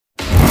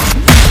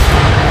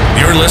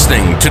You're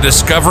listening to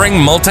Discovering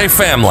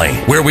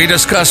Multifamily, where we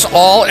discuss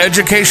all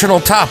educational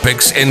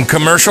topics in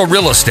commercial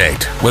real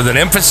estate with an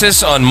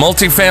emphasis on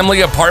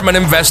multifamily apartment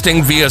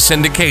investing via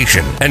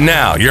syndication. And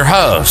now, your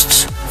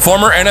hosts,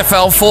 former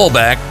NFL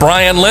fullback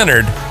Brian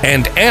Leonard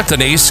and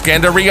Anthony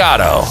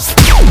Scandariato.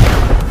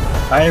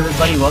 All right,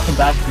 everybody, welcome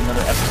back to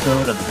another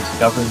episode of the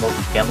Discovering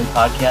Multifamily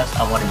podcast.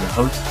 I'm one of your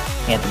hosts,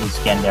 Anthony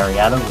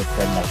Scandariato with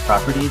Red Knight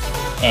Properties.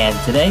 And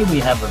today we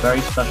have a very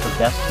special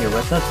guest here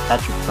with us,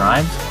 Patrick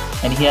Grimes.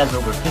 And he has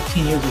over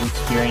 15 years of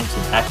experience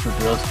in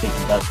active real estate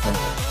investment,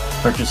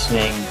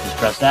 purchasing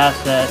distressed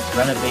assets,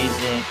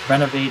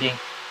 renovating,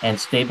 and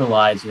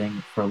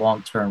stabilizing for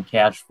long-term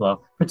cash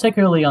flow,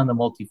 particularly on the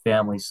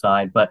multifamily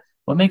side. But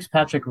what makes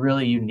Patrick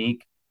really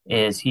unique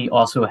is he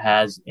also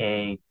has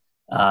a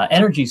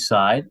energy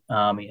side.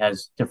 He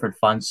has different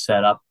funds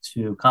set up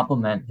to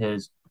complement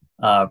his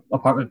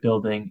apartment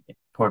building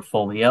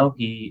portfolio.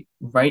 He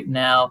right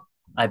now,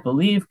 I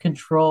believe,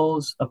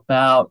 controls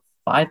about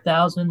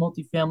 5,000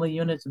 multifamily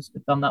units,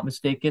 if I'm not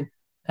mistaken,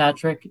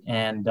 Patrick.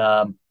 And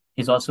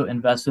he's also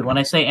invested, when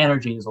I say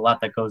energy, there's a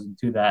lot that goes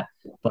into that,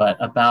 but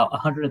about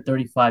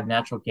 135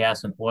 natural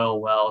gas and oil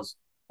wells,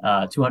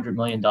 $200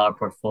 million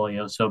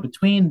portfolio. So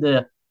between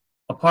the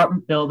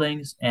apartment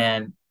buildings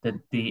and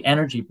the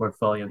energy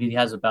portfolio, he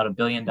has about $1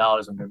 billion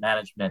under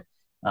management.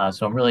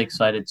 So I'm really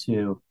excited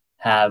to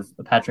have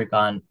Patrick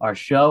on our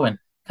show and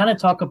kind of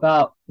talk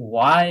about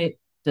why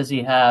does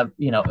he have,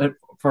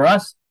 for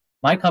us,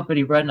 my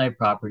company, Red Knight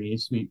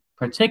Properties, we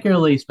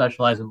particularly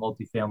specialize in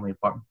multifamily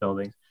apartment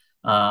buildings.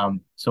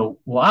 So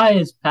why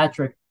is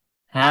Patrick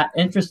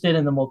interested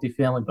in the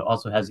multifamily, but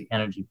also has the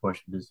energy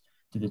portion?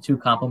 Do the two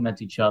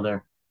complement each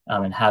other?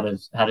 And how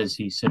does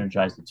he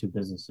synergize the two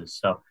businesses?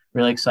 So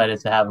really excited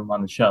to have him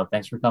on the show.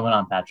 Thanks for coming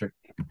on, Patrick.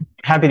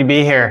 Happy to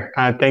be here.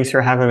 Thanks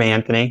for having me,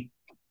 Anthony.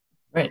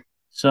 Great.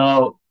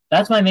 So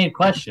that's my main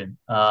question.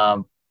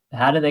 How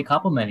do they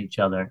complement each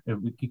other?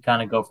 We could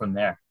kind of go from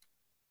there.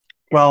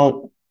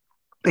 Well,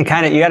 you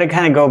got to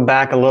kind of go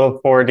back a little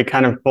forward to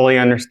kind of fully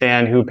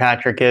understand who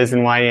Patrick is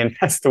and why he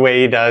invests the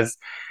way he does.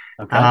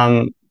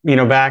 Okay.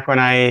 Back when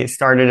I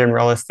started in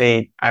real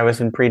estate, I was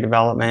in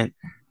pre-development,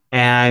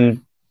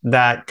 and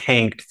that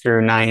tanked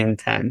through 9 and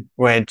 10,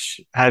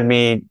 which had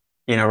me,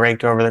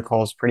 raked over the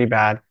coals pretty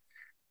bad.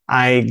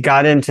 I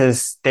got into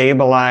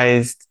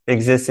stabilized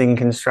existing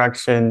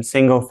construction,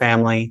 single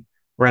family,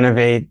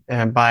 renovate,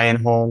 buy and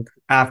hold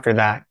after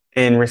that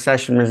in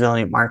recession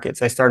resilient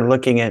markets. I started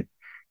looking at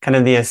kind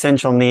of the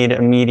essential need,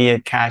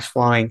 immediate cash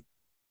flowing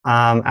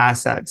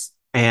assets.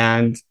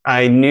 And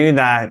I knew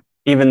that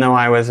even though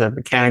I was a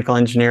mechanical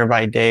engineer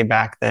by day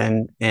back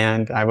then,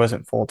 and I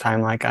wasn't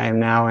full-time like I am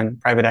now in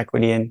private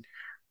equity and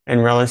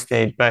real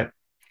estate, but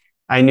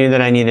I knew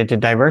that I needed to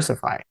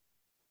diversify.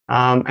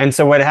 And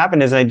so what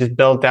happened is I just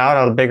built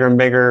out a bigger and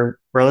bigger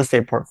real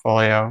estate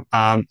portfolio.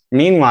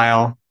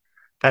 Meanwhile,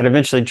 that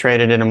eventually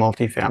traded into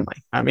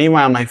multifamily.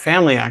 Meanwhile, my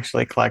family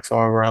actually collects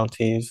oil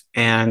royalties,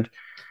 and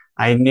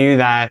I knew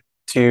that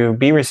to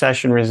be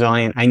recession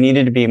resilient, I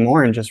needed to be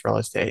more than just real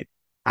estate.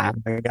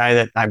 I'm a guy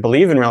that I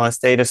believe in real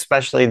estate,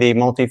 especially the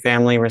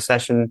multifamily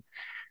recession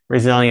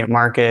resilient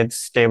markets,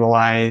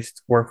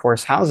 stabilized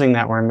workforce housing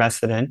that we're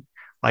invested in,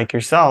 like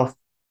yourself.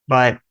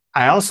 But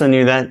I also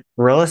knew that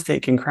real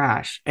estate can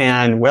crash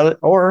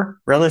or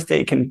real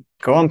estate can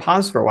go on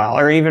pause for a while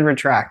or even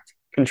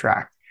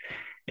contract.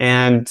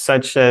 And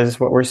such as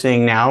what we're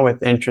seeing now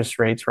with interest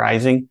rates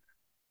rising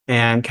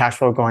and cash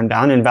flow going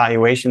down and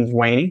valuations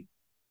waning,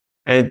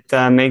 it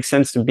makes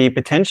sense to be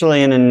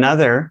potentially in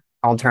another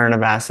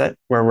alternative asset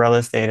where real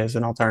estate is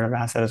an alternative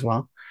asset as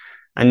well.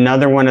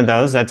 Another one of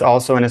those that's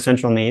also an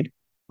essential need,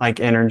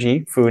 like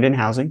energy, food, and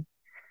housing.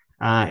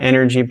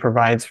 Energy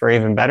provides for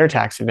even better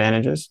tax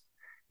advantages.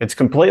 It's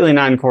completely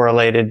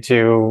non-correlated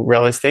to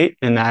real estate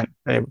in that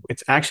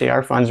it's actually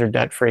our funds are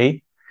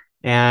debt-free,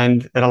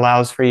 and it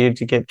allows for you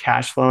to get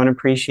cash flow and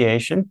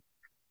appreciation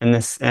in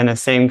the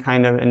same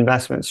kind of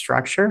investment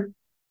structure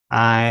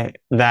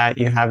that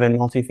you have in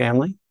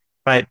multifamily,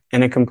 but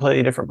in a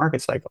completely different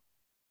market cycle.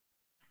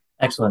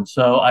 Excellent.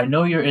 So I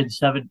know you're in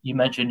you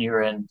mentioned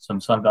you're in some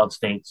Sunbelt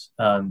states,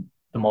 the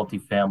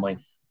multifamily.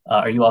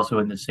 Are you also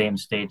in the same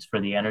states for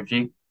the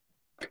energy?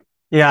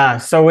 Yeah.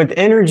 So with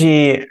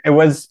energy, it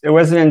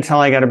wasn't until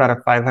I got about a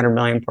 $500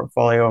 million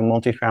portfolio of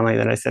multifamily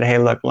that I said, hey,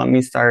 look, let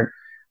me start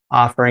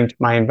offering to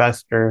my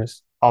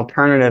investors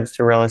alternatives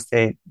to real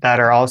estate that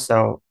are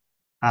also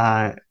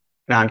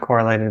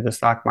non-correlated to the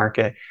stock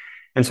market.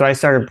 And so I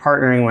started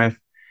partnering with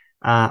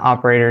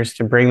operators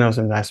to bring those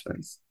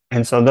investments.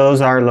 And so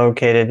those are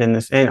located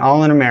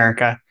all in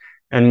America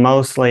and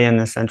mostly in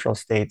the central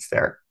states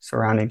there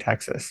surrounding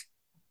Texas.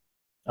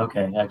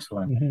 Okay,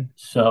 excellent. Mm-hmm.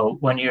 So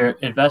when you're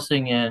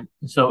investing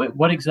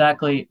what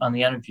exactly on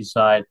the energy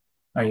side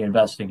are you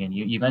investing in?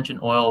 You mentioned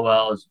oil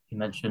wells, you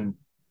mentioned,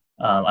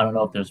 I don't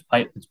know if there's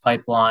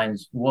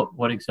pipelines,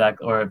 what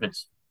exactly, or if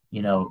it's,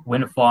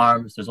 wind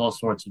farms, there's all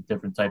sorts of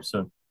different types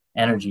of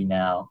energy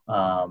now.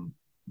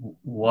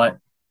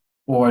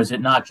 Or is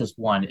it not just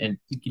one? And,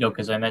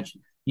 because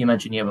you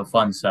mentioned you have a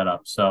fund set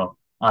up. So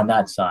on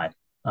that side.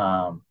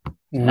 How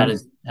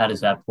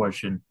does that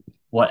portion,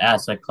 what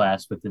asset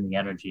class within the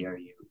energy are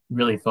you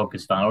really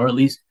focused on, or at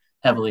least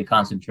heavily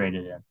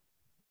concentrated in?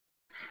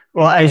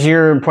 Well, as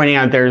you're pointing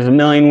out, there's a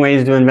million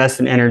ways to invest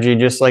in energy,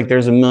 just like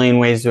there's a million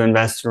ways to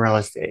invest in real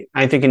estate.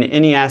 I think in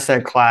any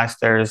asset class,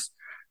 there's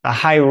a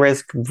high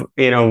risk,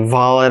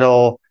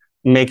 volatile,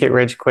 make it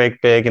rich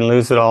quick, big, and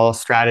lose it all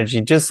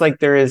strategy, just like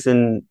there is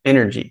in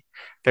energy.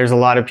 There's a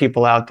lot of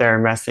people out there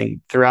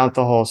investing throughout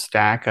the whole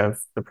stack of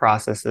the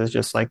processes,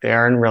 just like they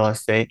are in real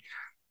estate.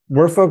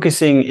 We're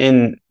focusing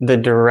in the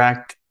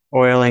direct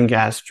oil and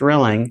gas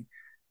drilling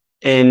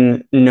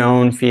in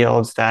known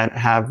fields that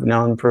have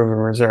known proven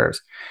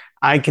reserves.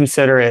 I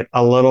consider it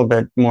a little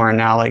bit more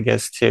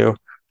analogous to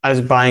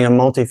us buying a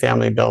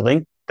multifamily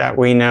building that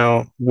we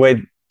know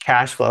would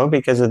cash flow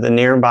because of the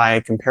nearby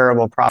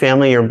comparable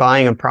family. You're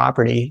buying a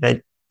property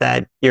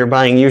that you're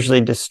buying usually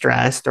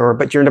distressed,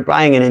 but you're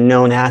buying in a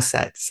known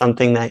asset,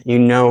 something that you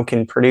know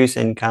can produce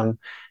income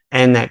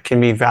and that can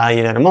be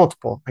valued at a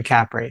multiple, a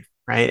cap rate,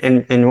 right?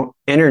 And in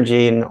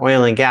energy and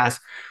oil and gas,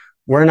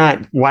 we're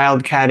not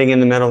wildcatting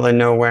in the middle of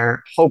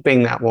nowhere,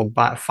 hoping that we'll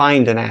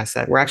find an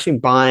asset. We're actually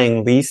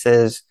buying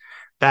leases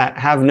that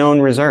have known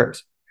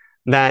reserves,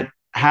 that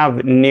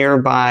have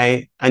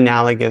nearby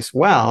analogous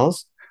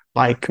wells,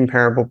 like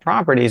comparable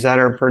properties that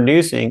are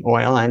producing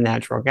oil and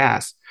natural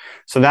gas.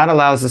 So that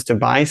allows us to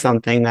buy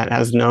something that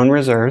has known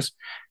reserves,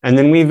 and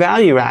then we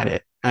value add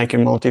it. Like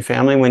in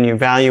multifamily, when you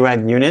value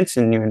add units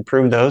and you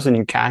improve those and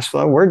you cash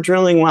flow, we're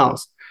drilling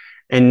wells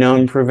in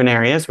known proven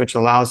areas, which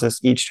allows us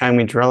each time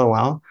we drill a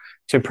well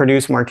to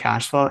produce more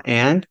cash flow,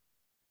 and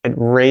it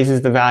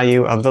raises the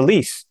value of the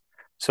lease.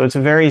 So it's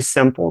a very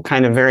simple,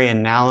 kind of very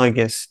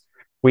analogous.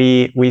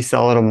 We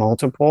sell at a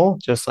multiple,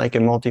 just like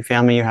in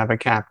multifamily, you have a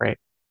cap rate.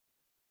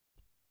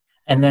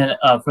 And then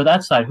for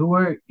that side, who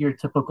are your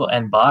typical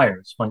end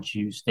buyers once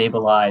you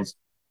stabilize,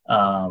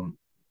 the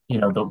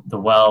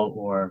well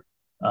or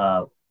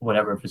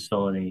whatever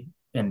facility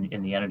in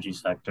the energy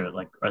sector?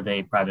 Like, are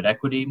they private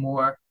equity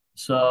more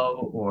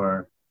so,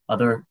 or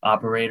other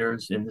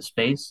operators in the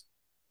space?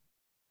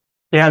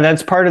 Yeah,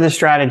 that's part of the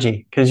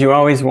strategy, because you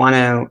always want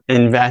to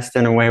invest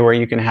in a way where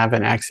you can have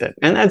an exit.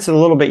 And that's a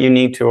little bit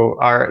unique to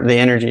the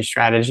energy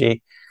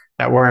strategy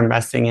that we're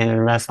investing in and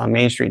invest on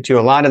Main Street too.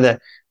 A lot of the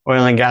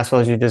oil and gas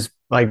wells, you just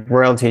like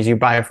royalties, you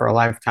buy for a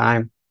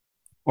lifetime.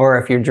 Or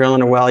if you're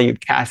drilling a well, you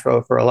cash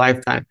flow for a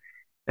lifetime.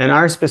 In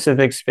our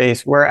specific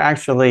space, we're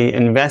actually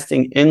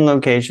investing in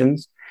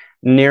locations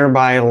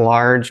nearby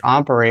large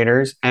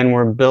operators, and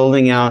we're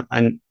building out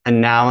an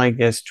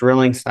analogous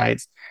drilling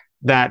sites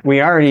that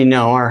we already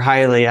know are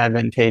highly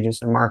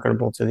advantageous and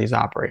marketable to these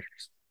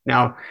operators.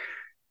 Now,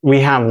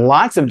 we have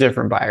lots of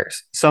different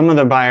buyers. Some of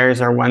the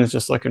buyers are ones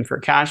just looking for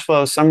cash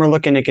flow. Some are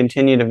looking to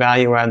continue to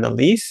value add the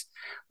lease,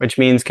 which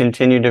means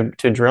continue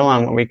to drill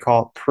on what we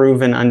call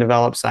proven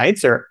undeveloped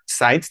sites, or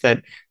sites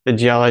that the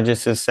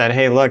geologist has said,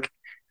 hey, look, if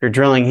you're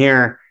drilling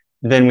here,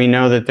 then we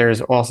know that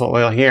there's also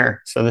oil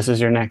here. So this is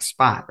your next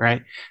spot,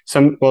 right?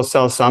 We'll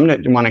sell some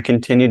that want to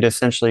continue to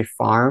essentially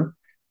farm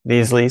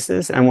these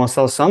leases, and we'll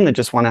sell some that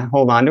just want to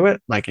hold on to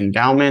it, like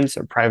endowments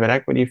or private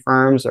equity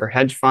firms or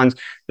hedge funds.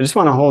 They just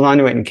want to hold on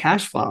to it in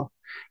cash flow,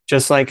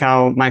 just like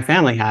how my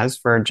family has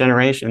for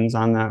generations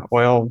on the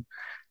oil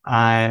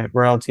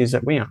royalties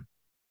that we own.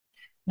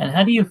 And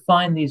how do you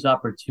find these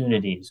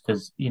opportunities?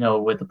 Because,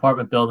 with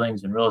apartment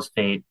buildings and real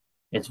estate,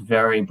 it's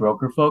very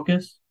broker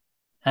focused.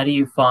 How do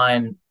you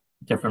find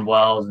different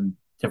wells and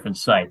different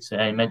sites?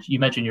 And you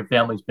mentioned your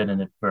family's been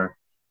in it for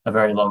a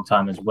very long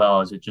time as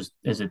well. Is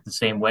it the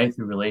same way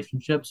through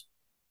relationships?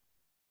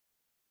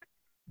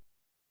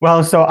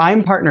 Well, so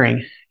I'm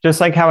partnering, just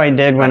like how I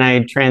did when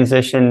I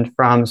transitioned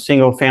from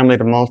single family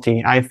to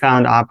multi. I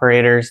found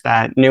operators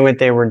that knew what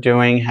they were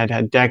doing, had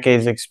had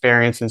decades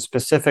experience in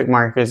specific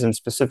markets and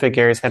specific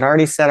areas, had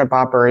already set up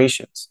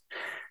operations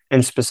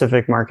in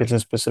specific markets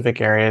and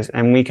specific areas,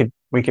 and we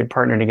could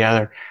partner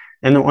together.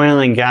 In the oil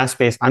and gas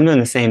space, I'm doing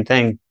the same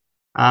thing.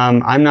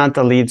 I'm not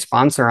the lead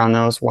sponsor on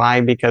those.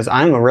 Why? Because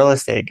I'm a real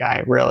estate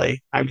guy,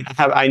 really.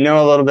 I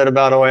know a little bit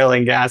about oil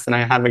and gas, and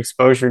I have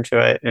exposure to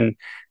it. And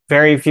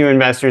very few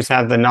investors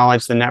have the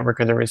knowledge, the network,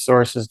 or the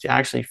resources to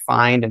actually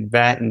find and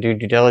vet and do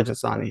due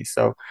diligence on these.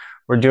 So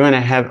we're doing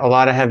a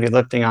lot of heavy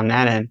lifting on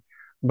that end.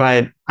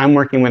 But I'm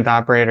working with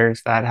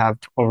operators that have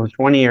over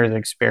 20 years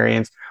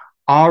experience,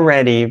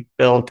 already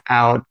built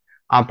out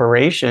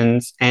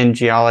operations and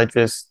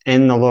geologists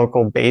in the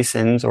local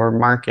basins or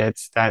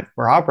markets that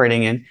we're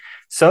operating in,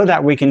 so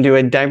that we can do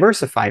a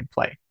diversified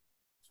play.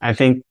 I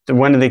think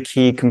one of the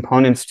key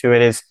components to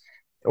it is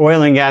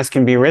oil and gas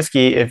can be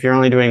risky if you're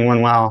only doing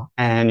one well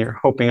and you're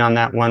hoping on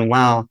that one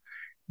well.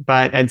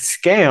 But at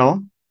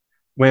scale,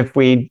 if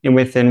we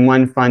within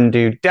one fund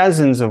do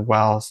dozens of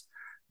wells,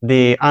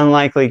 the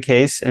unlikely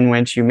case in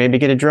which you maybe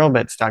get a drill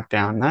bit stuck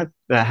down, that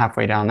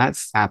halfway down,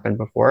 that's happened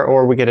before,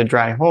 or we get a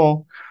dry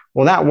hole,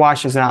 well, that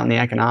washes out in the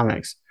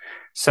economics.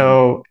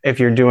 So if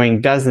you're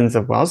doing dozens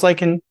of wells,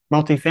 like in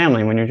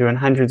multifamily, when you're doing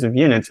hundreds of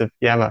units, if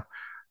you have a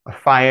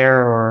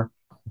fire or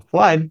a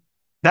flood,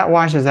 that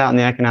washes out in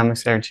the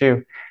economics there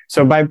too.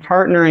 So by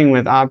partnering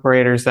with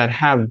operators that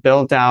have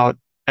built out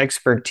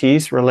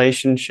expertise,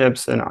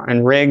 relationships,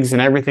 and rigs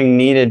and everything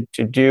needed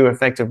to do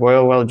effective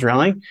oil well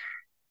drilling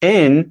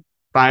in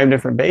 5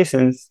 different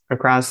basins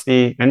across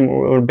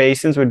and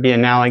basins would be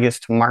analogous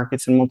to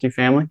markets in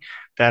multifamily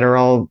that are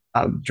all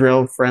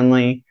drill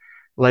friendly,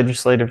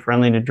 legislative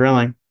friendly to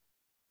drilling.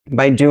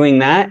 By doing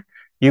that,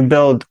 you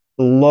build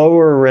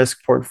lower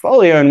risk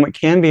portfolio in what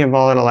can be a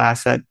volatile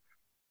asset,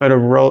 but a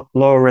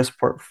lower risk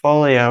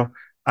portfolio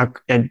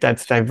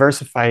that's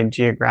diversified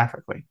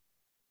geographically.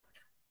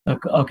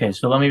 Okay,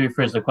 so let me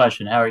rephrase the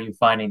question. How are you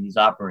finding these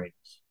operators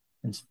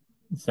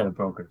instead of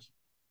brokers?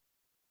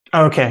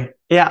 Okay,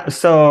 yeah.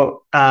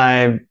 So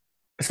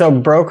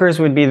brokers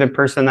would be the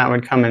person that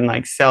would come and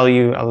like sell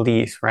you a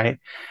lease, right?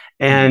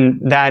 And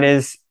that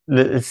is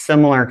the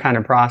similar kind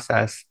of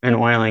process in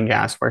oil and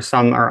gas, where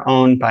some are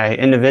owned by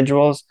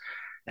individuals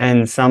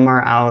and some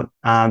are out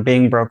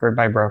being brokered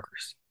by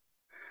brokers.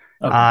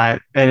 Okay.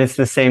 And it's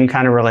the same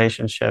kind of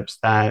relationships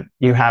that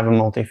you have in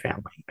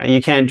multifamily.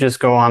 You can't just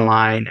go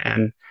online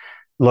and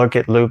look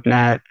at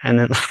LoopNet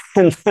and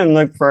then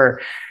look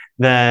for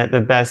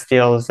the best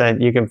deals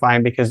that you can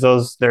find, because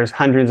there's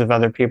hundreds of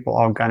other people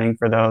all gunning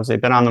for those. They've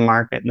been on the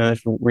market, and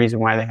there's a reason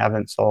why they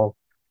haven't sold.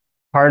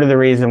 Part of the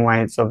reason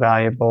why it's so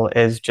valuable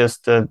is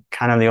just the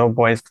kind of the old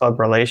boys club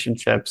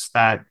relationships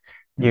that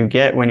you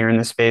get when you're in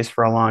the space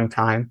for a long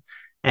time.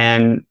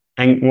 And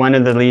one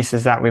of the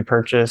leases that we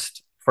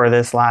purchased for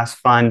this last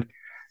fund,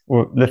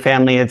 the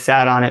family had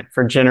sat on it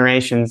for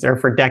generations, or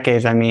for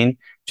decades, I mean,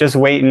 just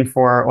waiting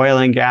for oil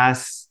and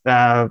gas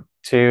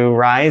to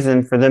rise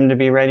and for them to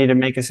be ready to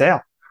make a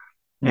sale.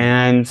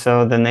 And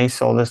so then they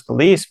sold us the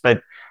lease,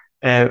 but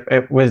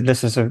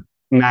this is a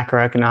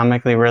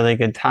macroeconomically really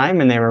good time,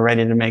 and they were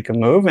ready to make a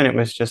move, and it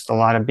was just a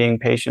lot of being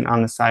patient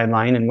on the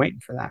sideline and waiting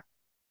for that.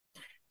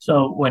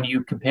 So when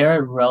you compare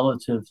it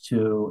relative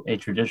to a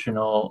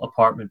traditional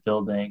apartment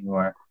building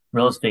or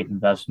real estate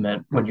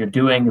investment, when you're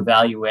doing a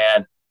value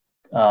add,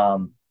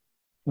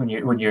 when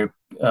you're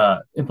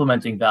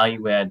implementing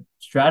value add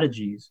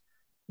strategies,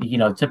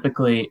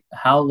 typically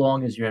how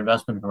long is your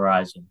investment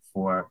horizon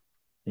for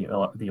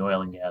the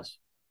oil and gas?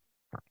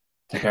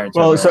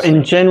 Well, so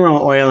in general,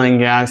 oil and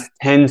gas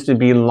tends to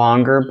be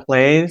longer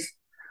plays.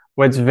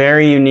 What's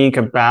very unique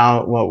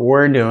about what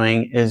we're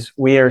doing is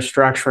we are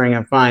structuring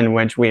a fund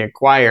which we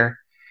acquire,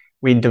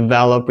 we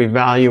develop, we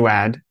value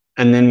add,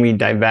 and then we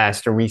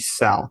divest or we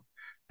sell.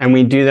 And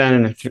we do that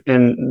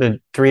in the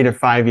 3 to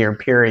 5 year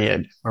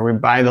period, where we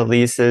buy the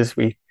leases,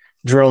 we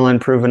drill in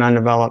proven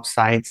undeveloped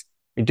sites,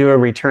 we do a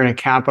return of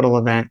capital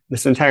event.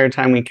 This entire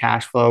time we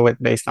cash flow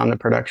based on the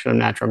production of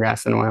natural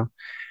gas and oil.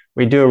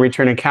 We do a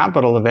return of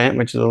capital event,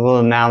 which is a little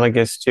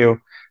analogous to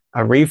a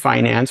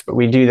refinance, but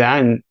we do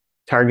that in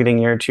targeting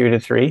year 2 to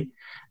 3.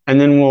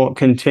 And then we'll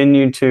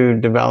continue to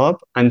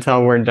develop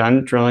until we're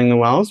done drilling the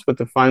wells with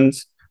the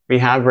funds we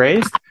have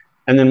raised.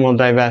 And then we'll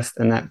divest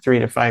in that 3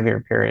 to 5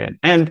 year period.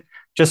 And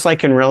just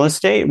like in real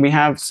estate, we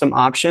have some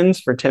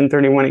options for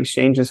 1031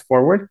 exchanges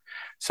forward.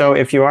 So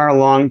if you are a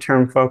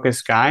long-term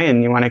focused guy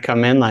and you want to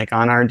come in like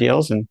on our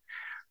deals and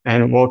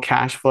we'll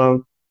cash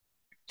flow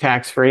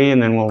tax-free,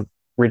 and then we'll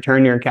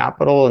return your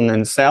capital and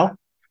then sell. If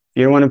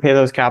you don't want to pay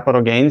those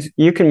capital gains,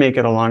 you can make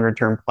it a longer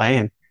term play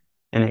and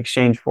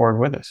exchange forward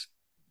with us.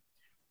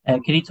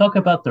 And can you talk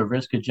about the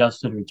risk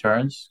adjusted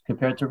returns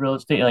compared to real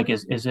estate? Like,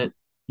 is it,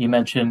 you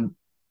mentioned,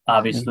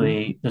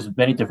 obviously, there's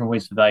many different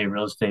ways to value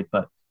real estate,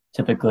 but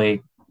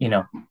typically,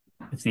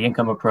 it's the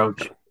income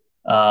approach.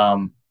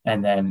 And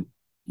then,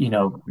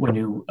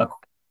 when a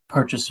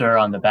purchaser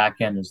on the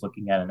back end is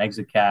looking at an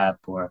exit cap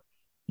or,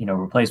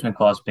 replacement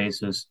cost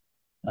basis,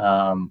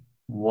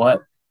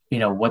 what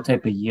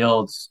type of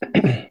yields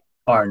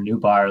are a new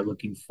buyer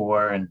looking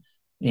for? And,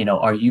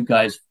 are you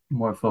guys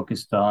more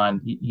focused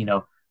on,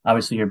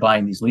 obviously you're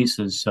buying these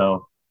leases.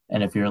 So,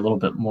 and if you're a little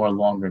bit more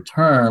longer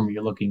term,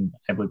 you're looking,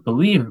 I would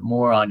believe,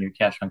 more on your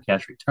cash on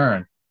cash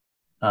return.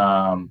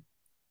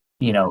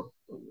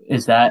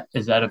 Is that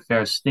a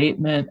fair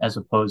statement as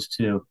opposed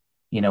to,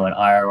 an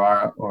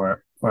IRR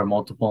or a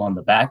multiple on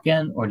the back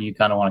end, or do you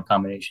kind of want a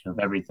combination of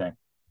everything?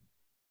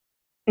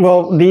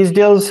 Well, these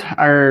deals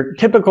are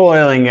typical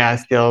oil and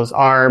gas deals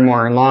are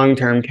more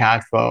long-term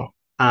cash flow,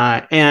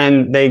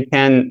 and they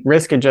can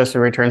risk-adjusted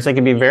returns. They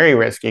can be very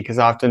risky because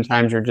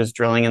oftentimes you're just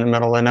drilling in the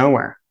middle of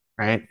nowhere,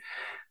 right?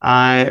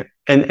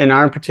 In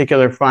our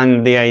particular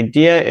fund, the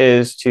idea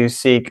is to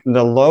seek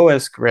the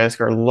lowest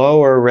risk or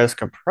lower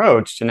risk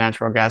approach to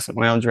natural gas and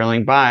oil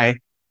drilling by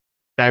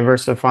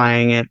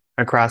diversifying it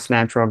across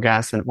natural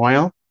gas and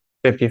oil.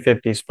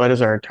 50-50 split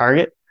is our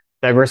target.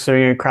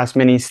 Diversifying across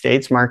many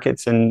states,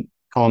 markets, and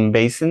call them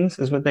basins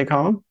is what they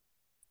call them.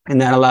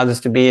 And that allows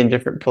us to be in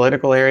different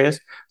political areas.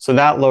 So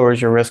that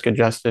lowers your risk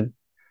adjusted.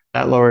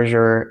 That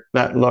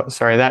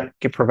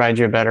provides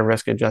you a better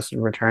risk adjusted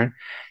return.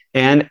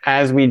 And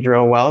as we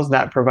drill wells,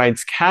 that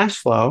provides cash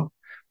flow.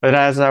 But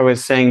as I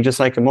was saying, just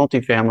like a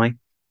multifamily,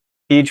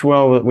 each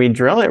well that we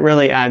drill, it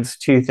really adds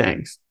 2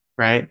 things,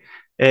 right?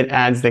 It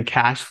adds the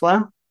cash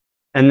flow,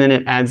 and then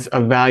it adds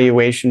a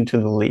valuation to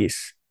the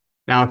lease.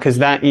 Now, because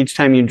that each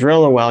time you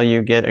drill a well,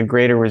 you get a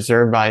greater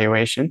reserve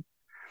valuation.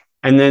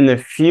 And then the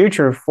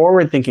future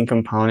forward-thinking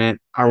component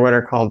are what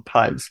are called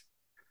PUDs.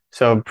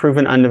 So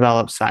proven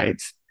undeveloped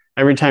sites.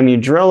 Every time you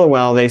drill a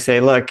well, they say,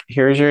 look,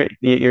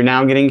 you're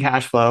now getting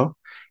cash flow.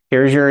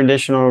 Here's your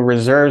additional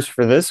reserves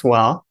for this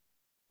well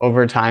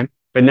over time.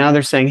 But now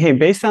they're saying, hey,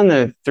 based on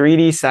the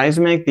 3D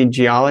seismic, the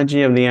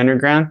geology of the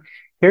underground,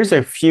 here's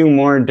a few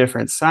more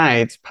different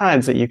sites,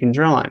 PUDs that you can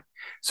drill on.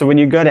 So when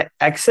you go to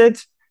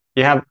exit,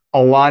 you have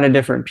a lot of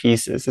different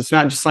pieces. It's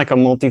not just like a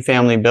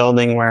multifamily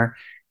building where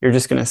you're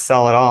just going to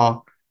sell it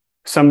all.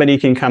 Somebody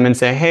can come and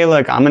say, hey,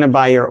 look, I'm going to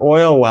buy your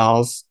oil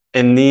wells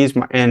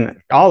in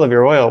all of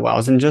your oil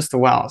wells and just the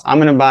wells. I'm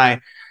going to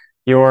buy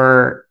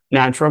your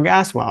natural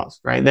gas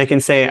wells, right? They can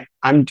say,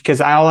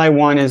 because all I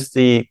want is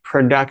the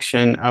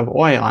production of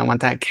oil. I want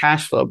that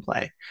cash flow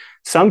play.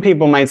 Some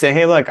people might say,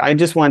 hey, look, I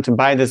just want to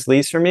buy this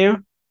lease from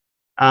you.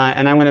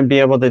 And I want to be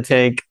able to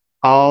take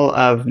all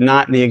of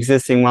not the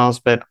existing wells,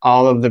 but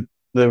all of the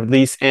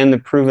lease and the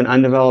proven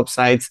undeveloped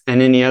sites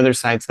and any other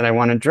sites that I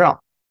want to drill,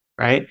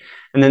 right?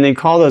 And then they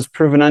call those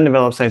proven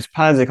undeveloped sites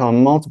PUDs. They call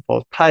them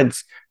multiples.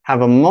 PUDs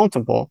have a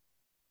multiple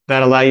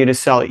that allow you to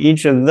sell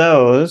each of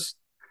those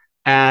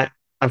at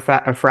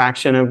a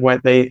fraction of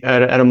what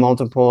at a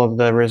multiple of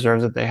the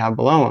reserves that they have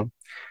below them.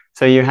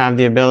 So you have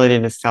the ability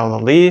to sell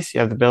the lease, you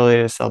have the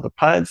ability to sell the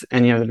PUDs,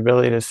 and you have the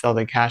ability to sell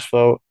the cash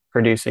flow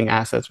producing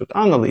assets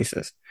on the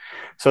leases.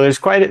 So there's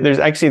kind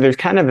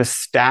of a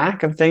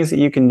stack of things that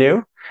you can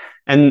do.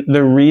 And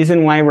the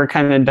reason why we're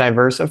kind of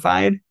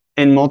diversified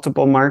in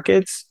multiple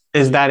markets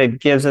is that it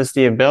gives us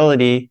the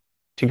ability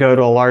to go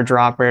to a larger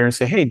operator and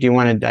say, hey, do you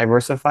want a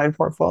diversified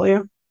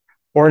portfolio?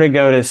 Or to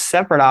go to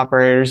separate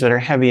operators that are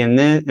heavy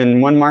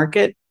in one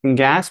market, in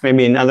gas,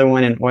 maybe another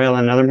one in oil,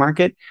 another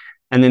market,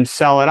 and then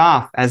sell it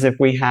off as if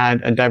we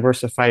had a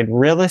diversified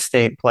real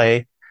estate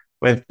play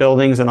with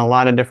buildings in a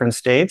lot of different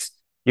states.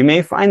 You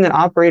may find that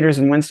operators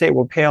in one state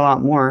will pay a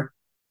lot more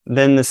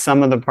than the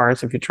sum of the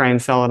parts if you try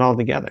and sell it all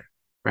together,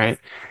 right?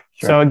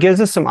 Sure. So it gives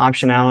us some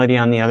optionality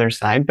on the other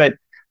side. But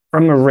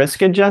from a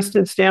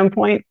risk-adjusted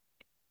standpoint,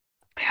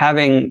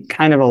 having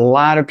kind of a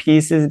lot of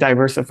pieces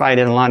diversified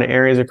in a lot of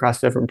areas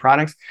across different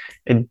products,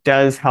 it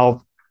does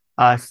help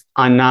us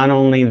on not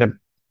only the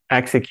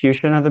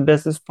execution of the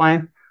business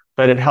plan,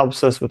 but it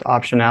helps us with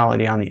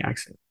optionality on the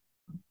exit.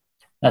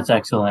 That's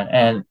excellent.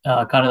 And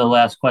kind of the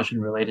last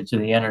question related to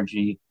the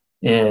energy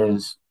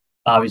is,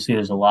 obviously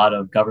there's a lot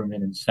of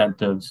government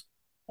incentives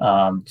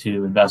to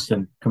invest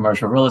in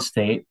commercial real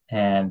estate,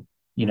 and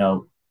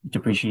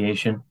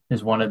depreciation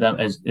is one of them.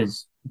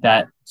 Is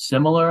that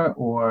similar,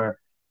 or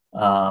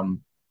are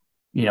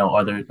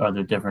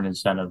there different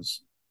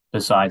incentives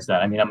besides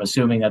that? I mean, I'm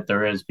assuming that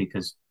there is,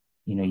 because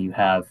you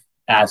have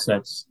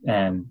assets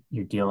and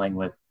you're dealing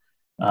with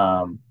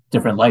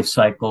different life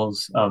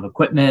cycles of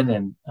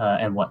equipment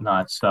and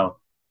whatnot. So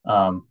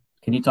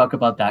can you talk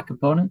about that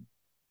component?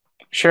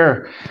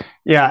 Sure.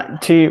 Yeah.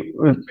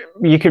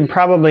 You can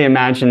probably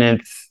imagine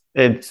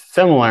it's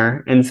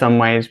similar in some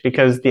ways,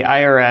 because the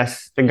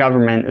IRS, the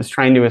government, is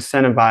trying to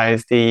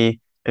incentivize the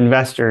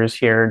investors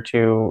here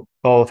to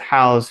both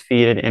house,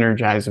 feed, and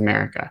energize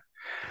America.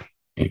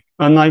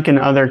 Unlike in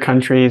other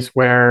countries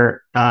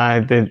where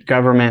the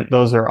government,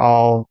 those are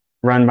all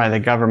run by the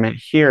government,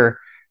 here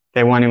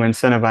they want to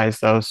incentivize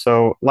those.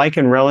 So like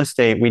in real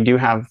estate, we do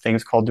have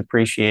things called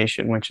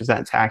depreciation, which is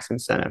that tax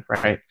incentive,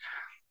 right?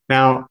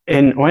 Now,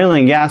 in oil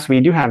and gas, we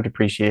do have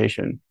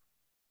depreciation,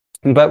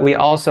 but we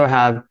also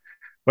have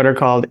what are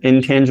called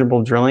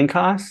intangible drilling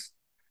costs,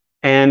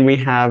 and we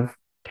have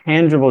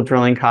tangible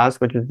drilling costs,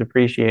 which is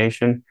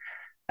depreciation,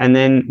 and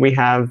then we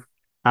have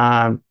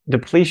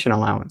depletion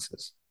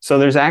allowances. So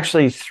there's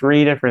actually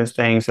three different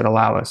things that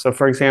allow us. So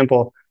for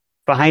example,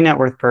 if a high net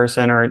worth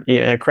person or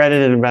a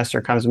accredited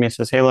investor comes to me and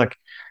says, hey, look,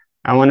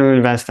 I want to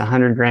invest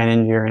 $100,000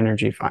 into your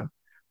energy fund.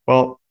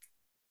 Well,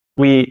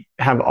 we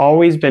have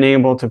always been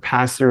able to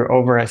pass through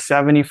over a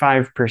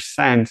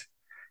 75%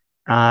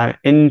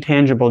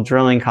 intangible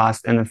drilling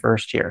cost in the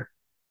first year.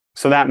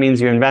 So that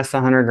means you invest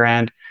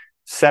 $100,000,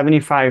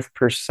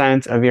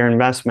 75% of your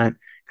investment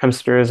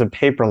comes through as a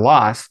paper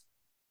loss,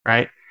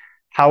 right?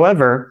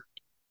 However,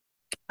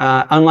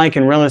 unlike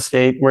in real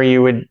estate, where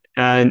you would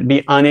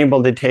be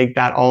unable to take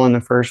that all in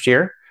the first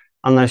year,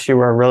 unless you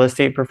were a real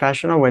estate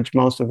professional, which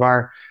most of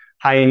our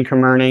high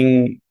income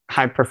earning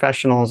high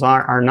professionals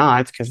are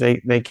not, because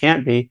they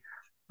can't be.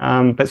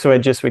 But so it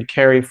just would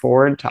carry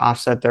forward to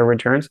offset their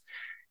returns.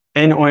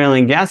 In oil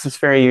and gas, it's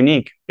very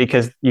unique,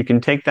 because you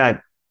can take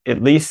that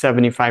at least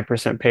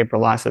 75% paper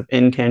loss of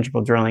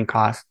intangible drilling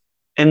costs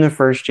in the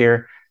first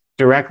year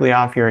directly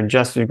off your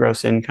adjusted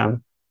gross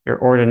income, your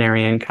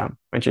ordinary income,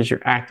 which is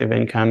your active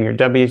income, your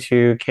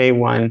W-2,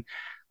 K-1,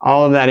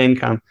 all of that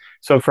income.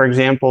 So for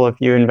example, if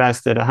you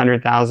invested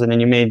 $100,000 and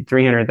you made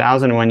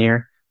 $300,000 one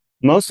year,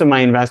 most of my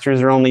investors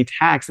are only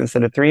taxed,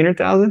 instead of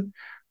 $300,000,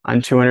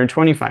 on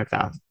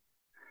 $225,000.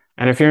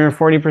 And if you're in a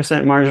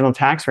 40% marginal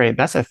tax rate,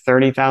 that's a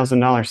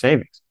 $30,000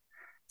 savings.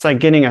 It's like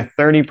getting a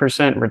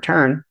 30%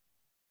 return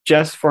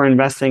just for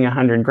investing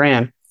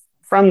 $100,000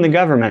 from the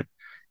government.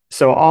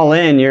 So all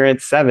in, you're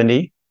at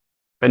 70,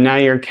 but now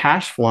you're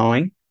cash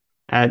flowing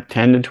at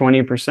 10 to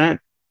 20%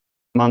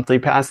 monthly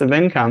passive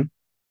income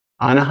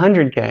on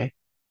 100K,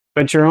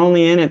 but you're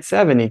only in at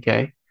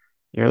 70K.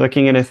 You're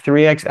looking at a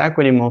 3x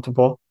equity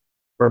multiple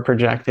we're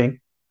projecting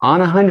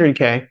on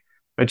 100K,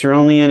 but you're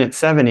only in at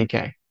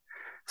 70K.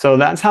 So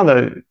that's how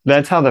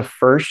the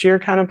first year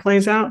kind of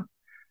plays out,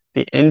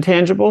 the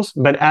intangibles.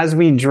 But as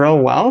we drill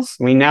wells,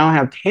 we now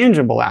have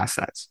tangible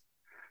assets.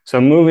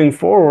 So moving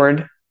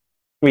forward,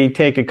 we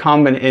take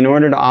in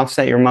order to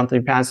offset your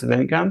monthly passive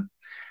income,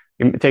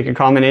 you take a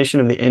combination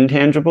of the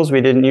intangibles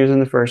we didn't use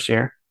in the first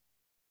year,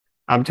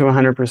 up to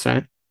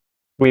 100%.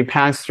 We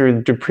pass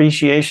through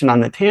depreciation on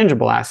the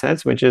tangible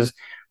assets, which is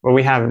what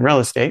we have in real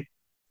estate.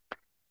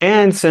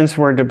 And since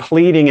we're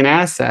depleting an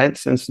asset,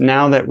 since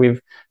now that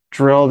we've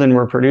drilled and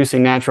we're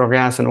producing natural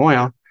gas and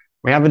oil,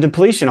 we have a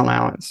depletion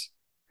allowance.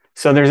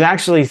 So there's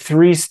actually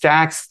 3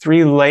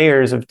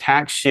 layers of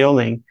tax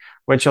shielding,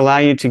 which allow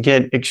you to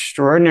get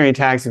extraordinary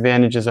tax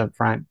advantages up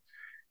front,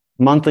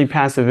 monthly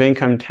passive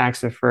income tax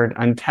deferred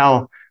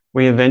until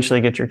we eventually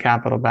get your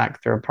capital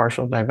back through a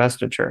partial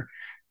divestiture.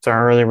 It's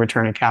our early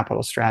return of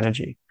capital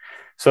strategy.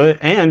 So,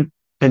 and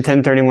the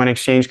 1031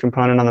 exchange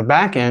component on the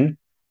back end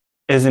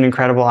is an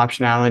incredible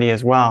optionality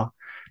as well.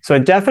 So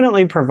it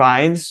definitely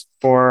provides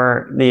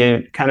for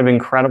the kind of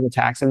incredible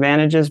tax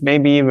advantages,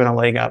 maybe even a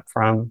leg up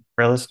from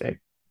real estate.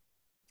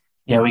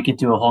 Yeah, we could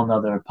do a whole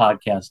nother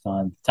podcast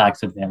on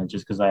tax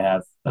advantages because I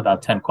have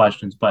about 10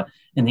 questions. But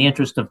in the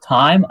interest of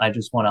time, I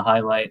just want to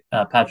highlight,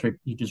 Patrick,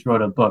 you just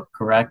wrote a book,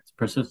 correct?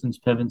 Persistence,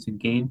 Pivots, and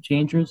Game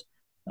Changers.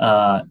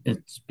 It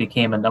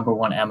became a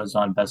 #1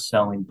 Amazon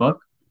best-selling book.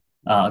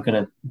 I'm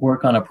going to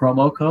work on a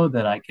promo code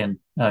that I can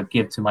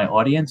give to my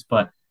audience,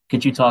 but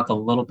could you talk a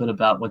little bit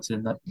about what's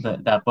in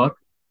that book?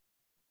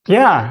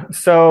 Yeah.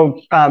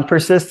 So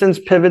Persistence,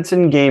 Pivots,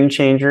 and Game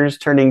Changers,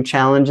 turning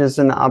challenges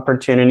into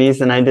opportunities.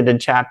 And I did a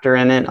chapter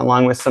in it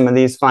along with some of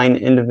these fine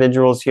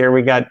individuals here.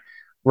 We got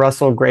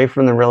Russell Gray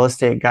from the Real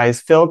Estate Guys,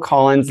 Phil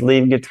Collins,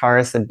 lead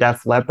guitarist at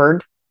Def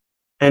Leppard,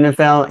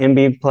 NFL,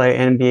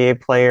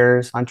 NBA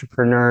players,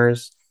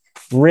 entrepreneurs.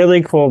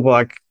 Really cool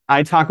book.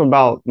 I talk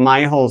about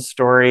my whole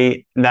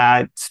story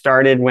that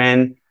started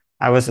when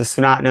I was a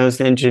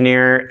snot-nosed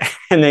engineer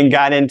and then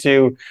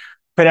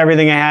put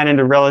everything I had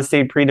into real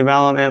estate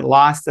pre-development,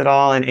 lost it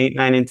all in 8,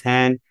 9, and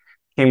 10,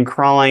 came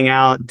crawling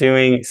out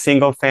doing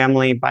single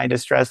family buy,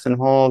 distress, and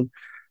hold,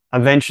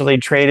 eventually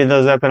traded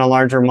those up in a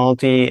larger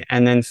multi,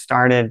 and then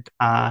started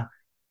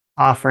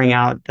offering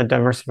out the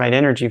diversified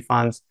energy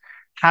funds.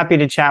 Happy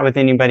to chat with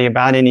anybody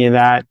about any of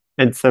that.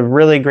 It's a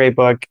really great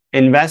book.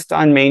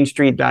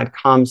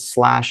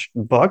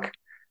 investonmainstreet.com/book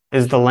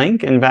is the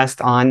link.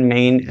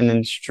 Investonmain and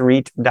then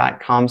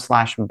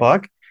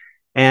street.com/book.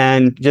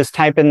 And just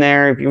type in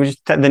there, if you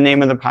just the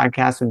name of the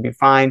podcast would be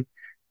fine.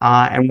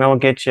 And we'll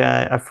get you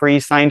a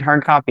free signed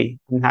hard copy.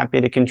 I'm happy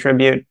to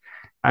contribute.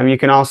 You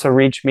can also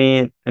reach me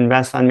at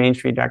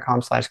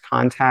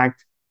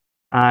investonmainstreet.com/contact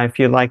if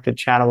you'd like to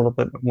chat a little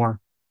bit more.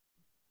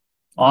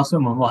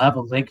 Awesome. And we'll have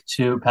a link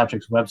to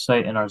Patrick's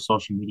website and our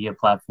social media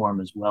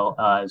platform as well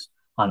as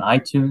on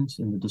iTunes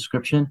in the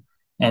description.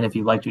 And if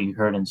you liked what you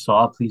heard and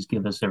saw, please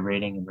give us a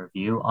rating and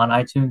review on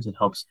iTunes. It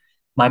helps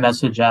my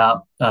message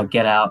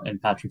get out and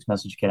Patrick's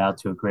message get out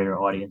to a greater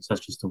audience.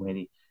 That's just the way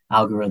the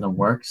algorithm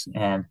works.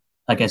 And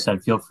like I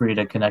said, feel free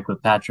to connect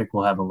with Patrick.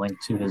 We'll have a link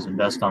to his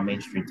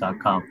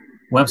investonmainstreet.com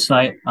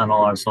website on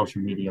all our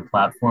social media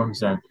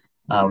platforms. And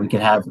we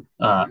could have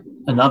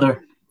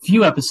another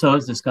few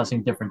episodes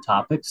discussing different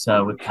topics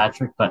with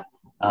Patrick, but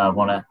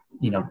want to,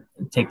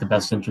 take the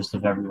best interest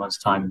of everyone's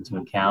time into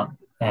account,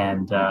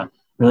 and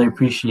really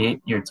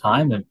appreciate your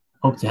time and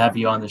hope to have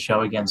you on the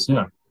show again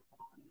soon.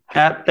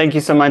 Thank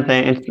you so much,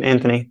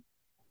 Anthony.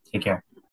 Take care.